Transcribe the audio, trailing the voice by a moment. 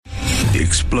The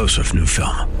explosive new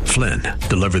film, Flynn,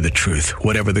 deliver the truth,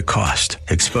 whatever the cost,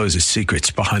 exposes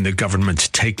secrets behind the government's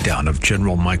takedown of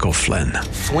General Michael Flynn.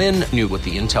 Flynn knew what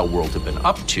the intel world had been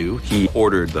up to. He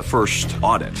ordered the first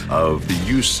audit of the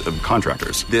use of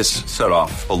contractors. This set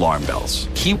off alarm bells.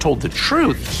 He told the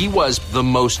truth. He was the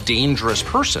most dangerous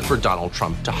person for Donald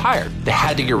Trump to hire. They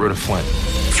had to get rid of Flynn.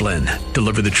 Flynn,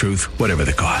 deliver the truth, whatever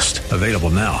the cost. Available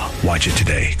now. Watch it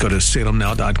today. Go to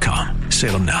salemnow.com.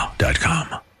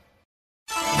 salemnow.com.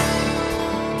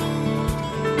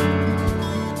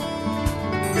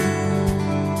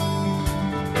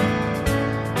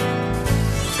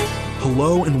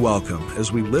 Hello and welcome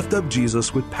as we lift up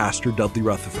Jesus with Pastor Dudley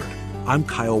Rutherford. I'm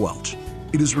Kyle Welch.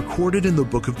 It is recorded in the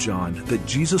book of John that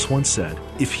Jesus once said,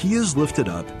 "If he is lifted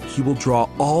up, he will draw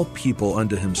all people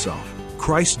unto himself."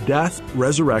 Christ's death,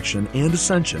 resurrection, and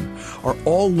ascension are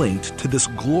all linked to this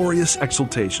glorious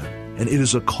exaltation, and it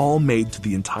is a call made to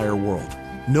the entire world.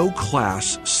 No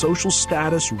class, social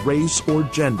status, race, or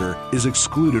gender is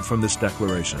excluded from this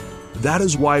declaration. That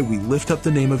is why we lift up the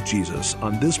name of Jesus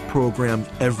on this program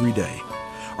every day.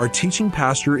 Our teaching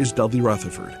pastor is Dudley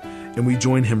Rutherford, and we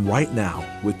join him right now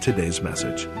with today's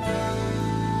message.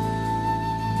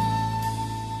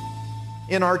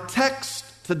 In our text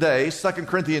today, 2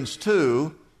 Corinthians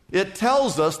 2, it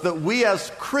tells us that we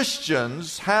as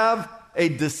Christians have a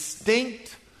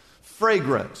distinct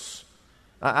fragrance.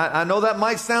 I know that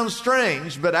might sound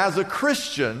strange, but as a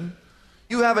Christian,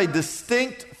 you have a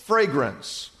distinct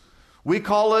fragrance. We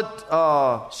call it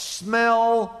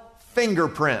smell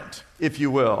fingerprint, if you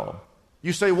will.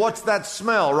 You say, what's that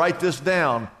smell? Write this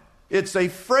down. It's a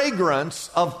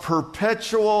fragrance of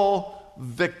perpetual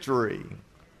victory.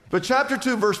 But chapter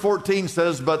 2, verse 14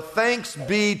 says, "But thanks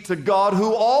be to God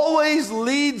who always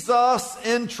leads us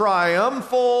in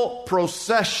triumphal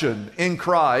procession in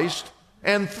Christ,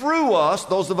 and through us,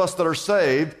 those of us that are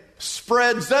saved,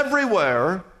 spreads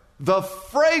everywhere the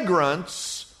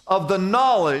fragrance of the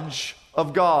knowledge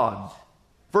of God."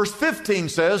 Verse 15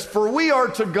 says, "For we are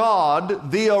to God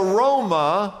the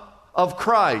aroma of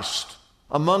Christ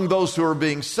among those who are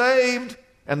being saved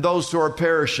and those who are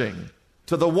perishing.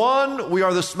 To the one, we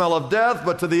are the smell of death,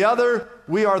 but to the other,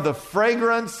 we are the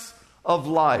fragrance of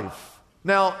life."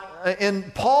 Now,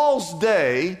 in Paul's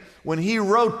day, when he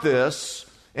wrote this,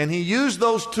 and he used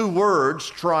those two words,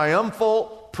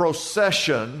 triumphal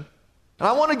procession. And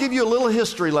I want to give you a little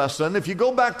history lesson. If you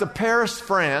go back to Paris,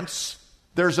 France,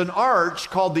 there's an arch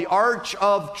called the Arch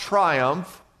of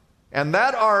Triumph. And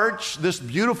that arch, this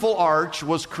beautiful arch,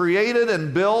 was created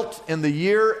and built in the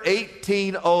year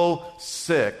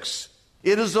 1806.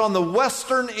 It is on the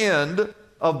western end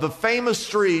of the famous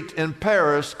street in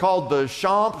Paris called the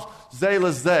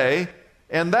Champs-Élysées.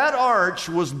 And that arch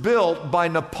was built by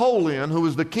Napoleon, who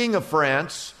was the king of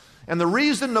France. And the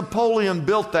reason Napoleon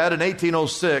built that in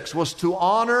 1806 was to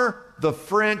honor the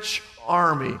French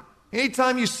army.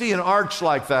 Anytime you see an arch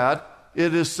like that,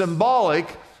 it is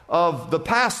symbolic of the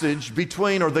passage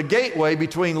between, or the gateway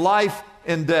between life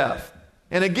and death.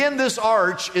 And again, this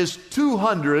arch is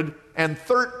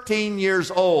 213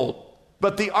 years old.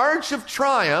 But the Arch of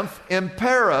Triumph in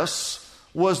Paris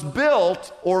was built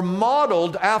or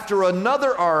modeled after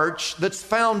another arch that's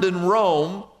found in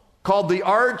Rome called the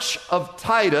Arch of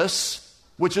Titus,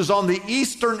 which is on the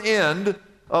eastern end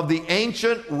of the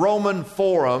ancient Roman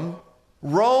Forum.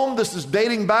 Rome, this is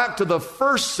dating back to the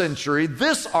 1st century.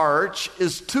 This arch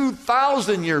is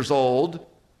 2,000 years old,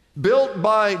 built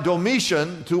by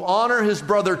Domitian to honor his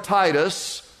brother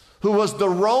Titus, who was the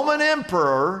Roman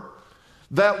emperor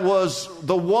that was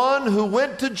the one who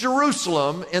went to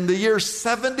Jerusalem in the year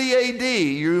 70 AD.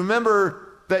 You remember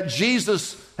that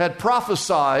Jesus had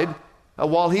prophesied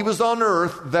while he was on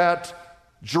earth that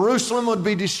Jerusalem would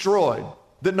be destroyed,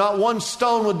 that not one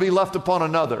stone would be left upon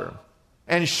another.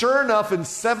 And sure enough, in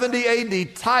 70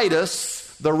 AD,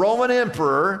 Titus, the Roman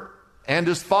emperor, and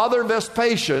his father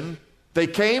Vespasian, they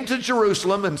came to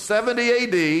Jerusalem in 70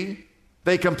 AD.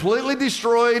 They completely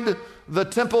destroyed the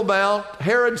Temple Mount,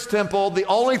 Herod's temple. The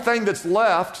only thing that's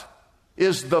left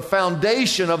is the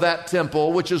foundation of that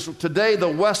temple, which is today the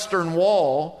Western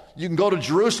Wall. You can go to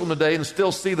Jerusalem today and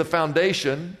still see the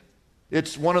foundation.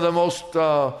 It's one of the most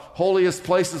holiest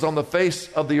places on the face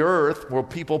of the earth where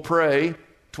people pray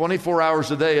 24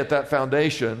 hours a day at that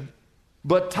foundation.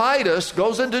 But Titus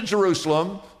goes into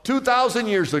Jerusalem 2,000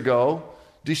 years ago,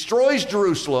 destroys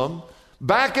Jerusalem.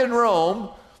 Back in Rome,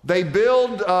 they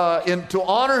build, to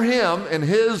honor him and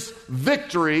his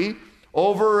victory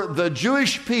over the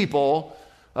Jewish people,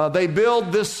 they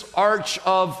build this Arch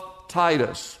of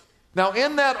Titus. Now,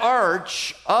 in that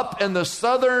arch, up in the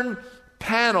southern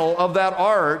panel of that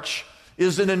arch,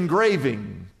 is an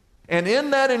engraving. And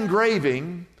in that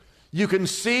engraving, you can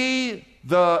see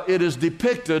it is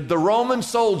depicted the Roman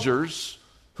soldiers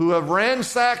who have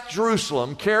ransacked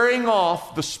Jerusalem carrying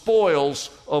off the spoils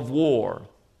of war.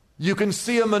 You can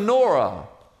see a menorah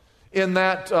in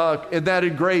that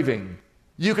engraving.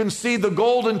 You can see the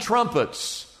golden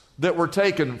trumpets that were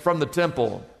taken from the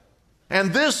temple.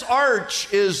 And this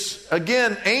arch is,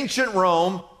 again, ancient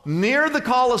Rome, near the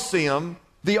Colosseum.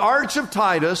 The Arch of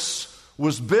Titus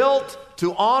was built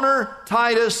to honor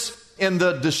Titus in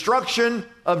the destruction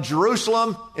of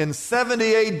Jerusalem in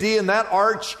 70 AD, and that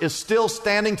arch is still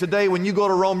standing today. When you go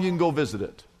to Rome, you can go visit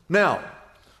it. Now,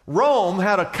 Rome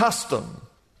had a custom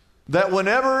that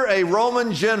whenever a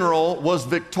Roman general was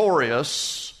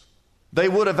victorious, they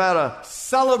would have had a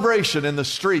celebration in the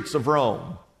streets of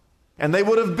Rome. And they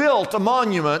would have built a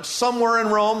monument somewhere in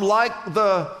Rome like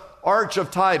the Arch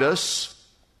of Titus,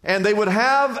 and they would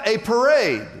have a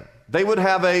parade. They would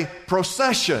have a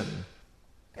procession.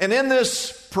 And in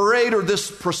this parade or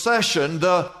this procession,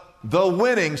 the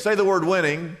winning, say the word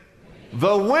winning,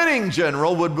 the winning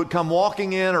general would come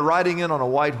walking in or riding in on a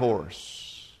white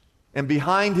horse. And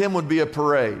behind him would be a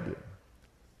parade.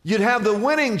 You'd have the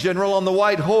winning general on the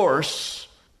white horse,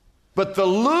 but the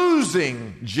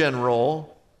losing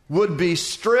general would be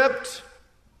stripped,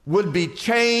 would be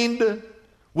chained,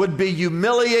 would be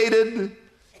humiliated,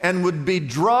 and would be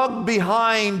dragged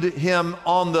behind him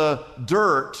on the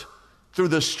dirt through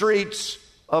the streets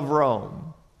of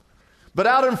Rome. But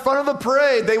out in front of the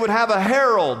parade, they would have a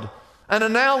herald, an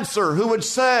announcer who would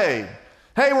say,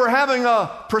 hey, we're having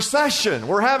a procession,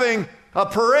 we're having a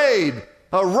parade,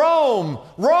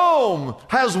 Rome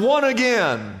has won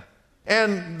again.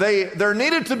 And there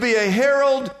needed to be a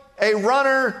herald, a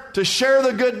runner to share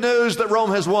the good news that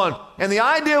Rome has won. And the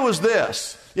idea was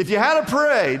this: if you had a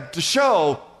parade to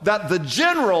show that the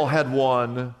general had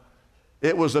won,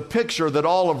 it was a picture that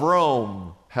all of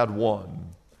Rome had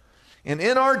won. And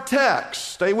in our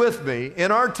text, stay with me,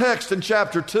 in our text in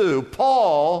chapter 2,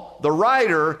 Paul, the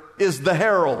writer, is the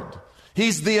herald.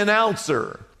 He's the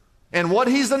announcer. And what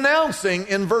he's announcing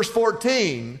in verse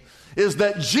 14 is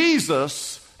that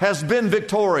Jesus has been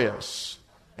victorious.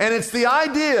 And it's the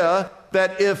idea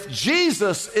that if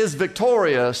Jesus is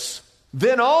victorious,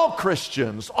 then all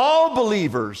Christians, all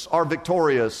believers are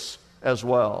victorious as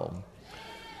well.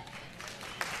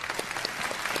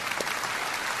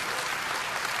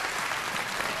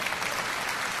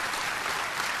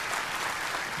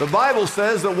 The Bible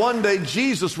says that one day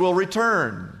Jesus will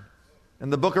return in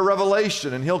the book of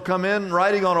Revelation, and he'll come in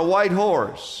riding on a white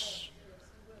horse.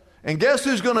 And guess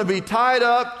who's going to be tied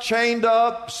up, chained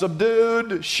up,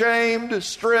 subdued, shamed,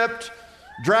 stripped,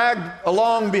 dragged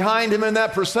along behind him in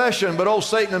that procession, but old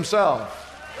Satan himself.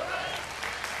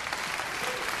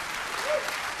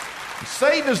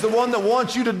 Satan is the one that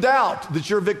wants you to doubt that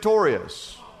you're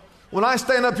victorious. When I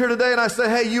stand up here today and I say,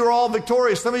 hey, you're all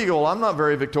victorious, some of you go, well, I'm not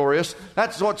very victorious.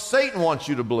 That's what Satan wants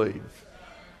you to believe.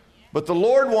 But the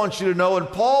Lord wants you to know, and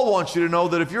Paul wants you to know,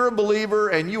 that if you're a believer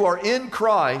and you are in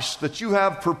Christ, that you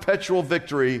have perpetual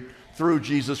victory through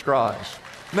Jesus Christ.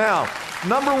 Now,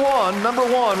 number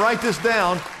one, write this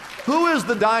down. Who is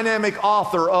the dynamic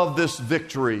author of this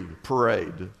victory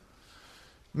parade?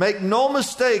 Make no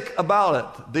mistake about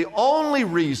it. The only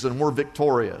reason we're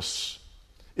victorious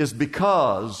is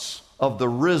because of the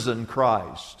risen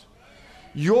Christ.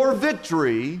 Your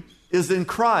victory is in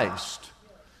Christ.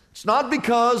 It's not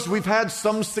because we've had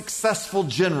some successful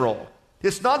general.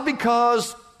 It's not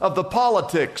because of the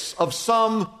politics of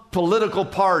some political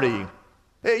party.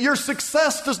 Your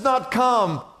success does not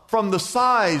come from the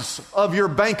size of your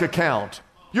bank account.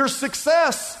 Your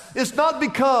success is not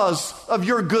because of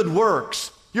your good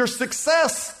works. Your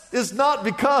success is not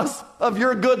because of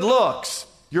your good looks.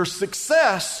 Your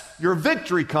success, your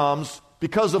victory comes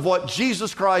because of what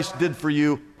Jesus Christ did for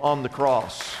you on the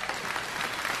cross.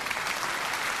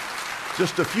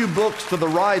 Just a few books to the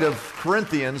right of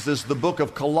Corinthians is the book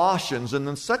of Colossians. In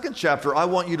the second chapter, I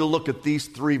want you to look at these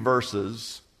 3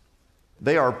 verses.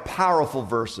 They are powerful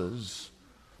verses.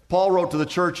 Paul wrote to the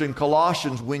church in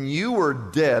Colossians, when you were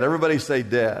dead, everybody say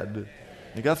dead.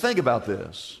 You got to think about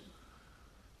this.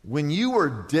 When you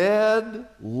were dead,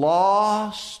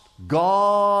 lost,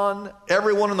 gone,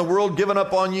 everyone in the world given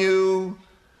up on you,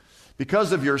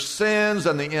 because of your sins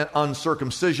and the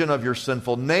uncircumcision of your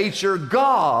sinful nature,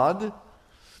 God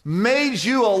made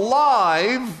you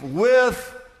alive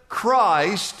with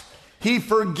Christ. He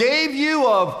forgave you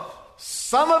of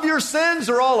some of your sins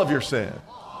or all of your sins.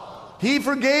 He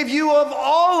forgave you of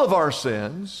all of our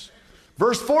sins.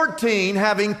 Verse 14,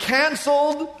 having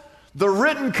canceled the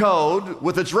written code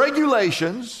with its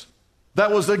regulations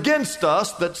that was against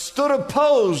us, that stood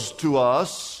opposed to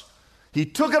us, He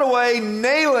took it away,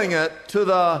 nailing it to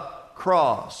the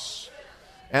cross.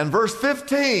 And verse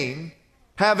 15,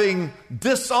 having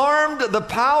disarmed the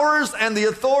powers and the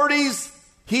authorities,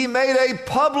 he made a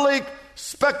public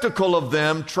spectacle of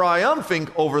them, triumphing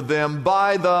over them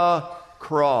by the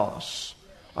cross.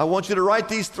 I want you to write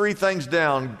these three things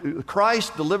down.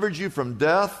 Christ delivered you from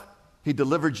death, He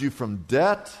delivered you from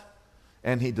debt,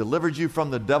 and He delivered you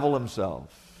from the devil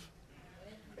himself.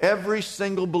 Every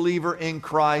single believer in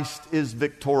Christ is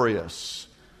victorious.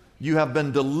 You have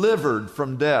been delivered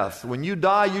from death. When you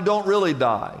die, you don't really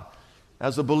die.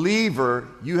 As a believer,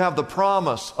 you have the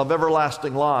promise of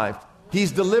everlasting life.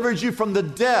 He's delivered you from the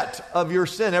debt of your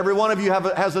sin. Every one of you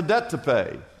has a debt to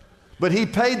pay. But He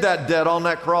paid that debt on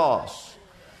that cross.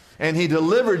 And He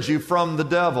delivered you from the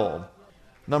devil.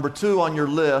 Number 2 on your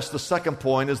list, the second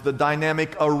point, is the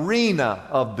dynamic arena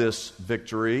of this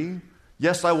victory.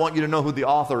 Yes, I want you to know who the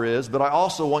author is, but I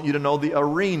also want you to know the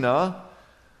arena.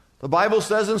 The Bible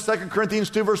says in 2 Corinthians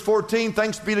 2 verse 14,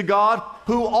 thanks be to God,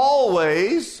 who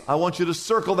always, I want you to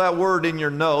circle that word in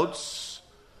your notes,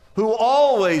 who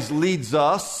always leads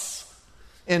us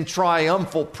in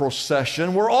triumphal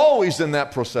procession. We're always in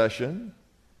that procession.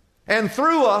 And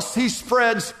through us, He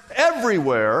spreads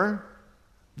everywhere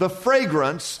the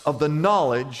fragrance of the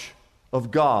knowledge of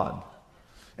God.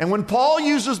 And when Paul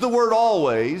uses the word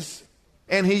always,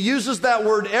 and he uses that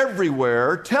word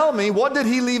everywhere, tell me, what did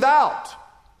he leave out?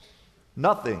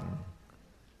 Nothing.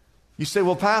 You say,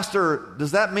 well, Pastor,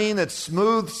 does that mean it's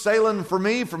smooth sailing for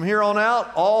me from here on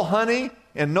out? All honey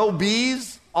and no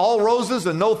bees? All roses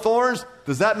and no thorns?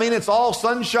 Does that mean it's all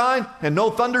sunshine and no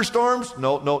thunderstorms?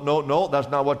 No. That's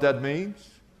not what that means.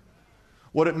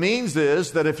 What it means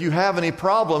is that if you have any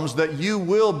problems, that you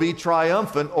will be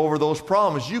triumphant over those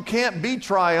problems. You can't be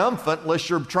triumphant unless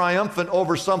you're triumphant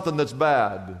over something that's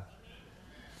bad.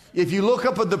 If you look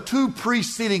up at the 2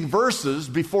 preceding verses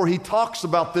before he talks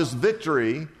about this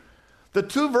victory, the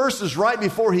 2 verses right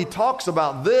before he talks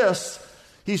about this,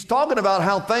 he's talking about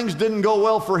how things didn't go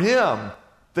well for him.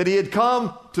 That he had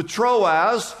come to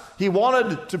Troas, he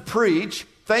wanted to preach,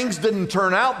 things didn't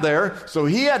turn out there, so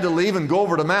he had to leave and go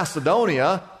over to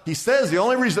Macedonia. He says the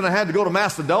only reason I had to go to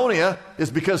Macedonia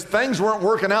is because things weren't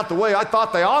working out the way I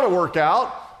thought they ought to work out,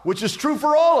 which is true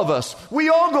for all of us. We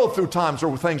all go through times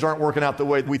where things aren't working out the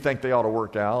way we think they ought to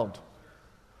work out.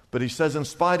 But he says in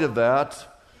spite of that,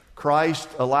 Christ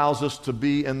allows us to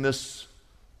be in this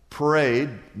parade,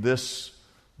 this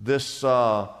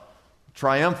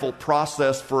triumphal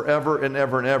process forever and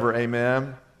ever and ever.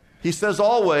 Amen. He says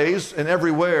always and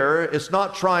everywhere. It's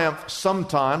not triumph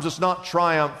sometimes. It's not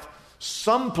triumph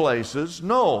some places.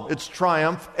 No, it's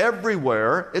triumph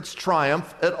everywhere. It's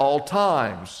triumph at all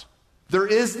times. There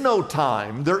is no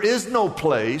time, there is no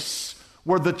place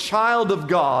where the child of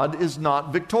God is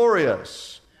not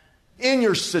victorious. In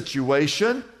your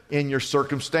situation, in your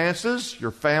circumstances,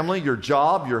 your family, your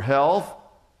job, your health,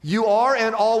 you are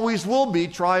and always will be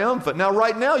triumphant. Now,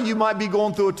 right now, you might be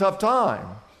going through a tough time.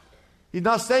 He's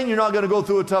not saying you're not going to go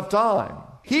through a tough time.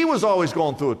 He was always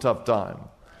going through a tough time.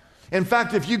 In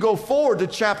fact, if you go forward to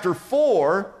chapter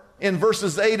 4, in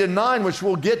verses 8 and 9, which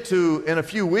we'll get to in a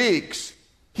few weeks,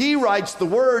 he writes the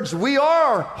words, we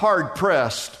are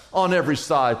hard-pressed on every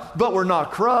side, but we're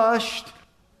not crushed.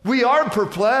 We are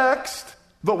perplexed,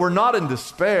 but we're not in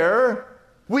despair.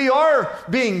 We are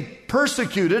being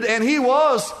persecuted, and he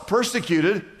was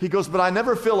persecuted. He goes, but I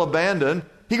never feel abandoned.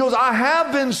 He goes, I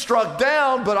have been struck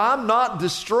down, but I'm not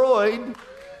destroyed.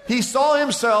 He saw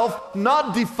himself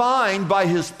not defined by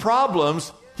his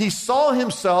problems. He saw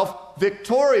himself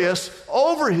victorious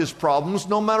over his problems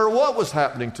no matter what was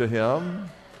happening to him.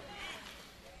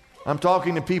 I'm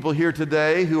talking to people here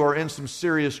today who are in some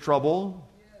serious trouble.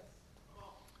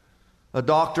 A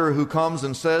doctor who comes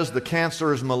and says the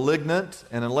cancer is malignant,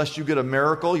 and unless you get a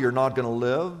miracle, you're not going to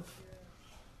live.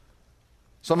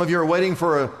 Some of you are waiting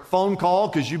for a phone call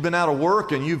because you've been out of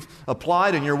work and you've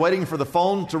applied and you're waiting for the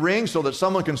phone to ring so that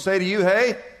someone can say to you,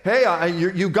 hey,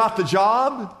 you got the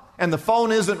job, and the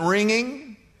phone isn't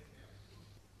ringing.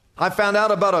 I found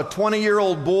out about a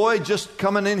 20-year-old boy just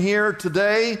coming in here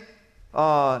today.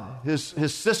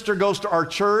 His sister goes to our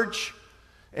church,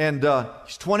 and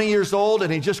he's 20 years old,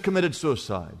 and he just committed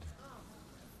suicide.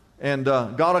 And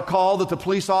got a call that the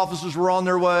police officers were on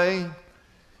their way,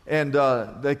 and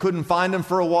they couldn't find him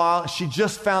for a while. She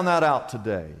just found that out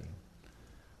today.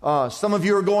 Some of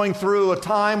you are going through a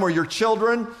time where your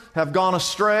children have gone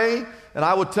astray, and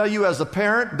I would tell you as a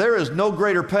parent, there is no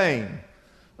greater pain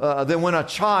than when a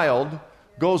child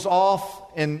goes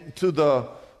off into the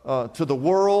to the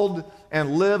world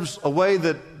and lives a way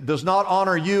that does not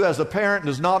honor you as a parent,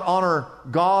 does not honor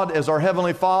God as our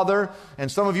Heavenly Father, and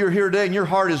some of you are here today and your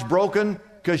heart is broken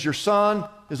because your son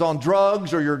is on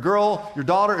drugs, or your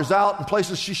daughter is out in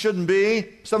places she shouldn't be.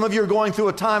 Some of you are going through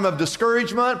a time of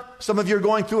discouragement. Some of you are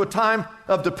going through a time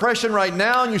of depression right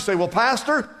now, and you say, well,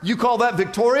 Pastor, you call that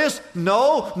victorious?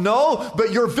 No,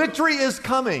 but your victory is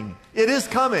coming. It is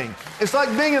coming. It's like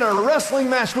being in a wrestling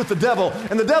match with the devil,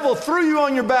 and the devil threw you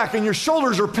on your back, and your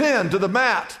shoulders are pinned to the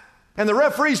mat, and the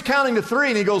referee's counting to 3,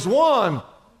 and he goes 1,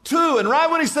 2, and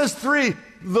right when he says 3,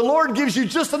 the Lord gives you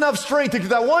just enough strength to get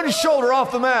that one shoulder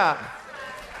off the mat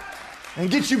and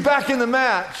get you back in the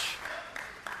match.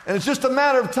 And it's just a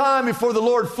matter of time before the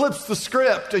Lord flips the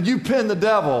script and you pin the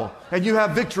devil and you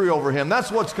have victory over him. That's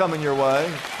what's coming your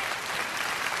way.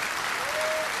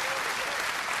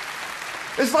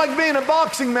 It's like being in a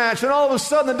boxing match and all of a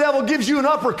sudden the devil gives you an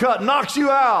uppercut, knocks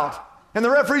you out. And the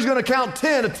referee's going to count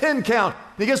 10, a 10 count.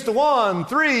 And he gets to 1,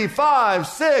 3, 5,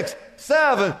 6,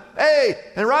 7, 8.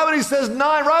 And right when he says 9,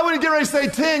 right when you get ready to say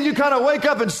 10, you kind of wake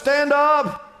up and stand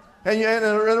up. And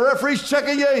the referee's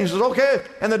checking you. And he says, okay.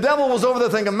 And the devil was over there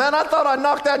thinking, man, I thought I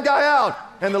knocked that guy out.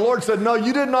 And the Lord said, no,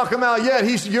 you didn't knock him out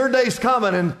yet. Your day's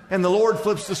coming. And the Lord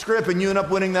flips the script and you end up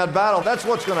winning that battle. That's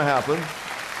what's going to happen.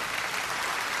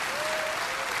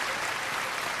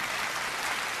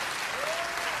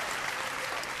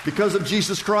 Because of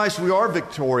Jesus Christ, we are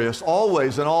victorious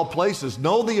always in all places.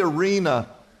 Know the arena.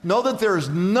 Know that there is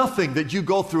nothing that you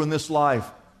go through in this life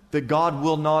that God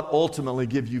will not ultimately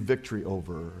give you victory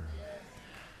over.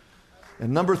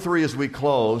 And number 3, as we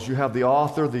close, you have the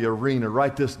author, the arena.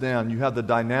 Write this down. You have the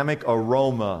dynamic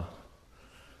aroma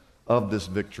of this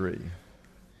victory.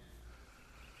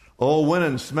 Oh,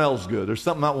 winning smells good. There's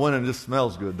something about winning that just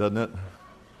smells good, doesn't it?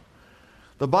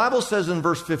 The Bible says in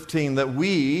verse 15 that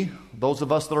we, those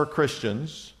of us that are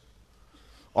Christians,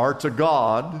 are to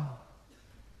God.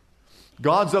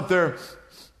 God's up there.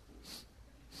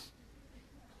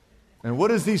 And what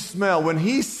does he smell? When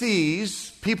he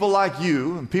sees people like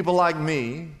you and people like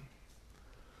me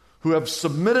who have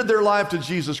submitted their life to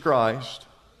Jesus Christ,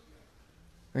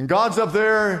 and God's up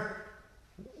there,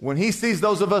 when he sees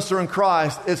those of us who are in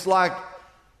Christ, it's like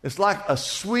a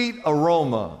sweet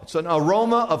aroma. It's an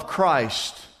aroma of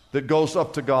Christ that goes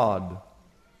up to God.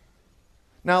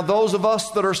 Now, those of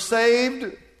us that are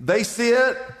saved, they see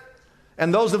it,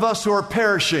 and those of us who are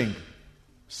perishing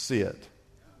see it.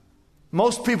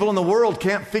 Most people in the world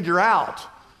can't figure out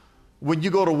when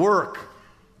you go to work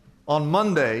on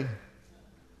Monday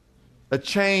a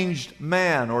changed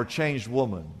man or a changed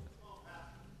woman.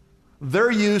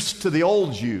 They're used to the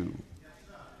old you.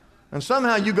 And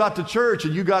somehow you got to church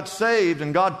and you got saved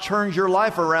and God turned your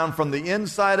life around from the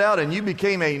inside out and you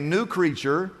became a new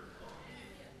creature.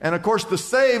 And of course the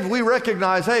saved, we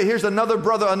recognize, hey, here's another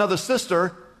brother, another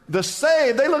sister. The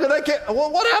saved, they look at that kid,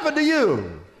 well, what happened to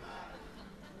you?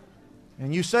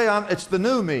 And you say, it's the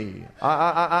new me.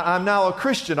 I'm now a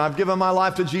Christian. I've given my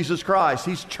life to Jesus Christ.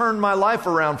 He's turned my life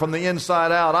around from the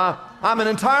inside out. I'm an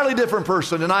entirely different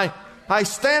person, and I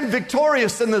stand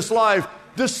victorious in this life,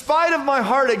 despite of my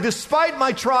heartache, despite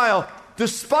my trial,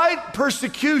 despite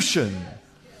persecution.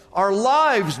 Our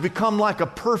lives become like a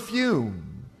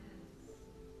perfume.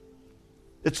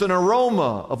 It's an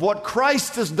aroma of what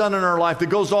Christ has done in our life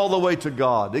that goes all the way to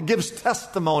God. It gives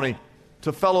testimony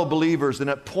to fellow believers,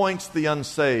 and it points the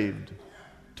unsaved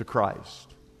to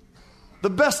Christ.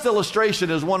 The best illustration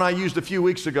is one I used a few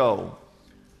weeks ago.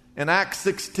 In Acts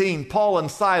 16, Paul and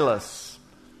Silas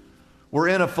were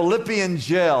in a Philippian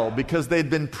jail because they'd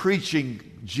been preaching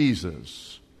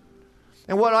Jesus.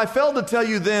 And what I failed to tell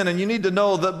you then, and you need to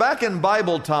know that back in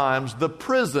Bible times, the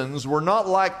prisons were not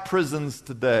like prisons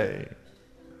today.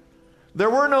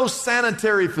 There were no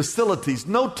sanitary facilities,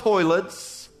 no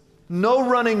toilets, no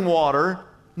running water,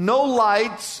 no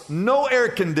lights, no air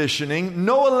conditioning,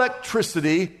 no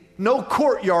electricity, no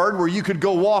courtyard where you could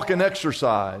go walk and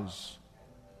exercise.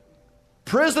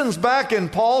 Prisons back in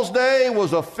Paul's day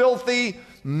was a filthy,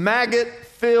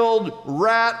 maggot-filled,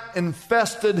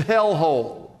 rat-infested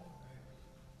hellhole.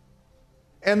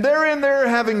 And they're in there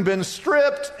having been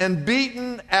stripped and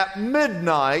beaten at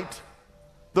midnight.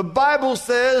 The Bible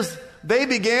says they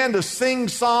began to sing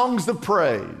songs of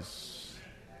praise.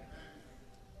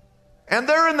 And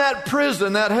they're in that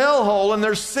prison, that hellhole, and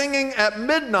they're singing at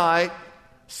midnight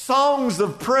songs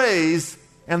of praise.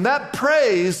 And that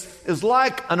praise is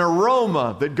like an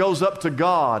aroma that goes up to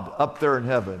God up there in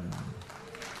heaven.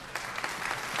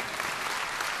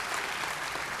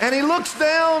 And he looks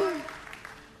down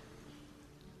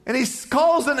and he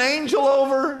calls an angel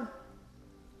over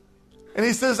And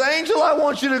he says, angel, I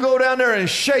want you to go down there and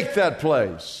shake that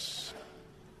place.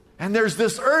 And there's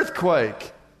this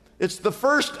earthquake. It's the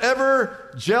first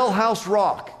ever jailhouse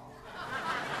rock.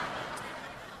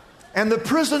 And the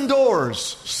prison doors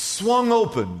swung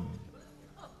open.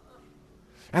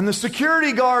 And the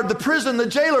security guard, the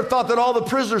jailer thought that all the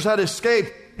prisoners had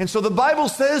escaped. And so the Bible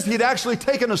says he'd actually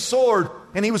taken a sword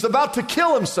and he was about to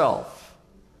kill himself.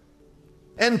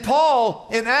 And Paul,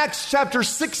 in Acts chapter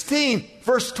 16,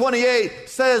 verse 28,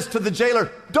 says to the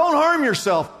jailer, don't harm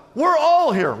yourself. We're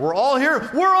all here. We're all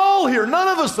here. We're all here. None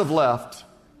of us have left.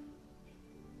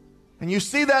 And you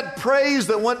see that praise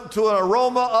that went to an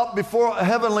aroma up before a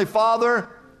heavenly Father?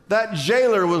 That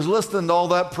jailer was listening to all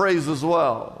that praise as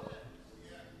well.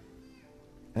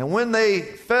 And when they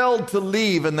failed to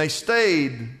leave and they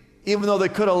stayed, even though they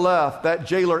could have left, that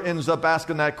jailer ends up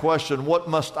asking that question, what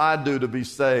must I do to be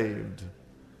saved?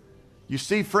 You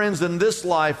see, friends, in this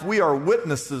life, we are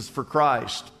witnesses for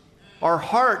Christ. Our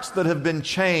hearts that have been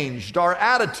changed, our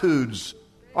attitudes,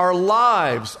 our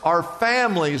lives, our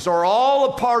families are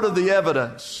all a part of the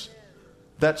evidence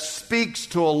that speaks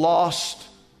to a lost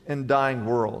and dying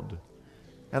world.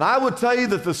 And I would tell you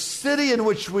that the city in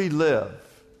which we live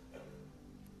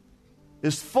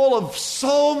is full of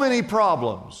so many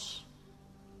problems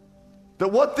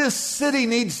that what this city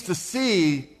needs to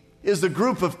see is a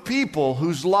group of people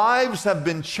whose lives have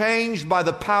been changed by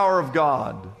the power of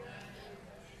God.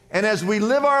 And as we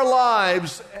live our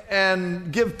lives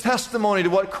and give testimony to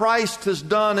what Christ has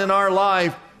done in our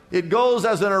life, it goes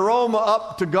as an aroma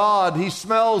up to God. He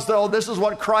smells, oh, this is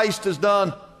what Christ has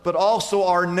done, but also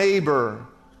our neighbor,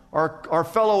 our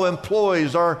fellow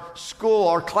employees, our school,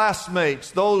 our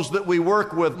classmates, those that we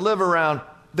work with, live around.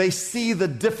 They see the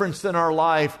difference in our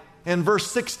life. And verse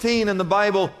 16 in the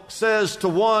Bible says, to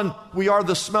one, we are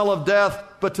the smell of death,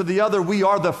 but to the other, we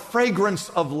are the fragrance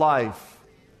of life.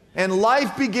 And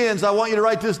life begins, I want you to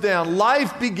write this down,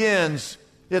 life begins,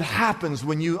 it happens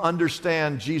when you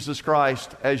understand Jesus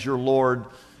Christ as your Lord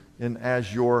and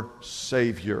as your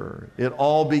Savior. It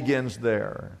all begins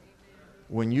there.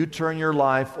 When you turn your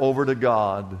life over to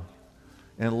God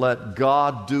and let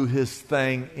God do His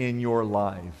thing in your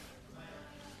life.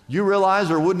 You realize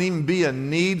there wouldn't even be a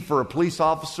need for a police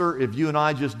officer if you and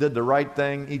I just did the right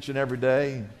thing each and every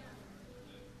day.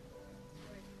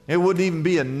 It wouldn't even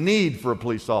be a need for a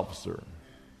police officer.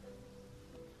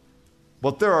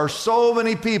 But there are so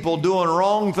many people doing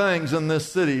wrong things in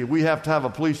this city, we have to have a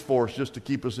police force just to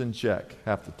keep us in check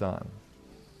half the time.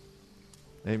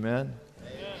 Amen?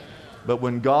 But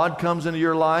when God comes into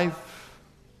your life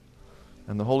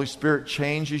and the Holy Spirit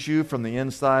changes you from the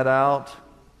inside out,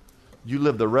 you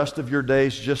live the rest of your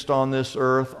days just on this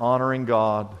earth honoring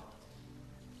God,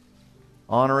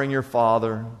 honoring your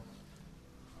Father,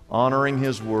 honoring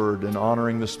His Word, and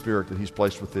honoring the Spirit that He's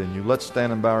placed within you. Let's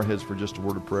stand and bow our heads for just a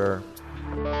word of prayer.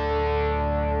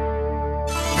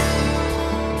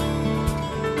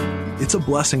 It's a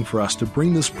blessing for us to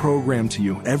bring this program to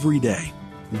you every day.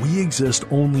 We exist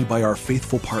only by our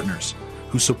faithful partners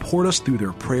who support us through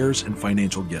their prayers and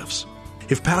financial gifts.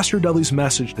 If Pastor Dudley's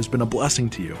message has been a blessing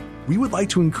to you, we would like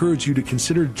to encourage you to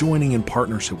consider joining in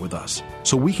partnership with us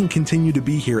so we can continue to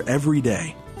be here every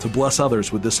day to bless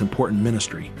others with this important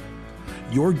ministry.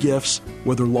 Your gifts,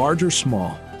 whether large or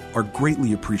small, are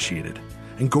greatly appreciated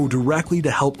and go directly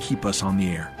to help keep us on the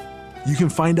air. You can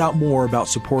find out more about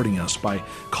supporting us by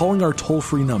calling our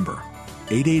toll-free number,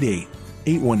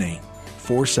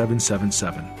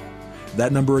 888-818-4777.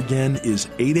 That number again is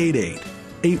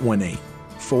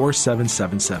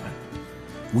 888-818-4777.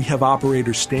 We have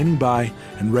operators standing by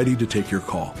and ready to take your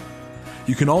call.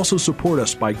 You can also support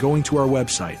us by going to our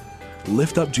website,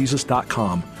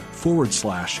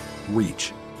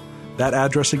 liftupjesus.com/reach. That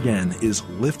address again is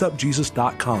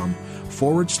liftupjesus.com/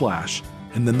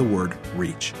 and then the word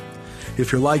reach.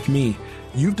 If you're like me,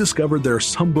 you've discovered there are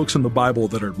some books in the Bible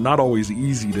that are not always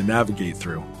easy to navigate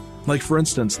through. Like, for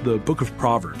instance, the book of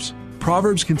Proverbs.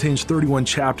 Proverbs contains 31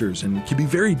 chapters and can be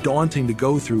very daunting to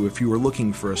go through if you are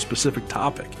looking for a specific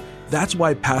topic. That's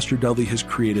why Pastor Dudley has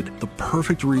created the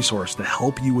perfect resource to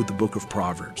help you with the book of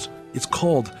Proverbs. It's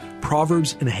called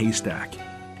Proverbs in a Haystack,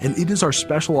 and it is our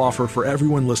special offer for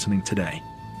everyone listening today.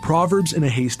 Proverbs in a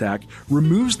Haystack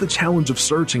removes the challenge of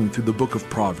searching through the book of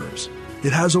Proverbs.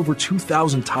 It has over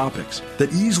 2,000 topics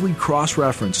that easily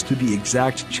cross-reference to the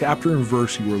exact chapter and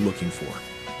verse you are looking for.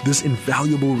 This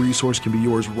invaluable resource can be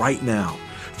yours right now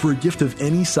for a gift of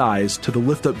any size to the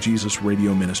Lift Up Jesus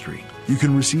radio ministry. You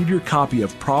can receive your copy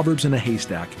of Proverbs in a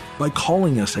Haystack by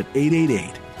calling us at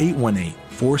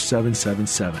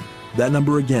 888-818-4777. That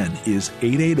number again is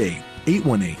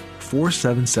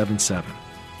 888-818-4777.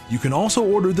 You can also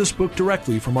order this book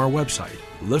directly from our website,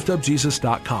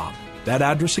 liftupjesus.com. That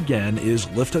address again is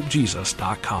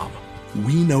liftupjesus.com.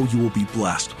 We know you will be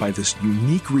blessed by this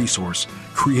unique resource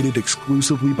created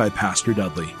exclusively by Pastor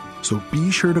Dudley. So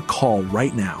be sure to call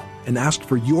right now and ask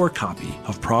for your copy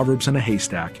of Proverbs in a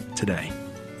Haystack today.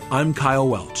 I'm Kyle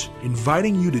Welch,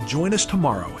 inviting you to join us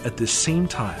tomorrow at this same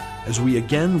time as we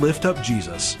again lift up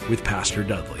Jesus with Pastor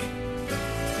Dudley.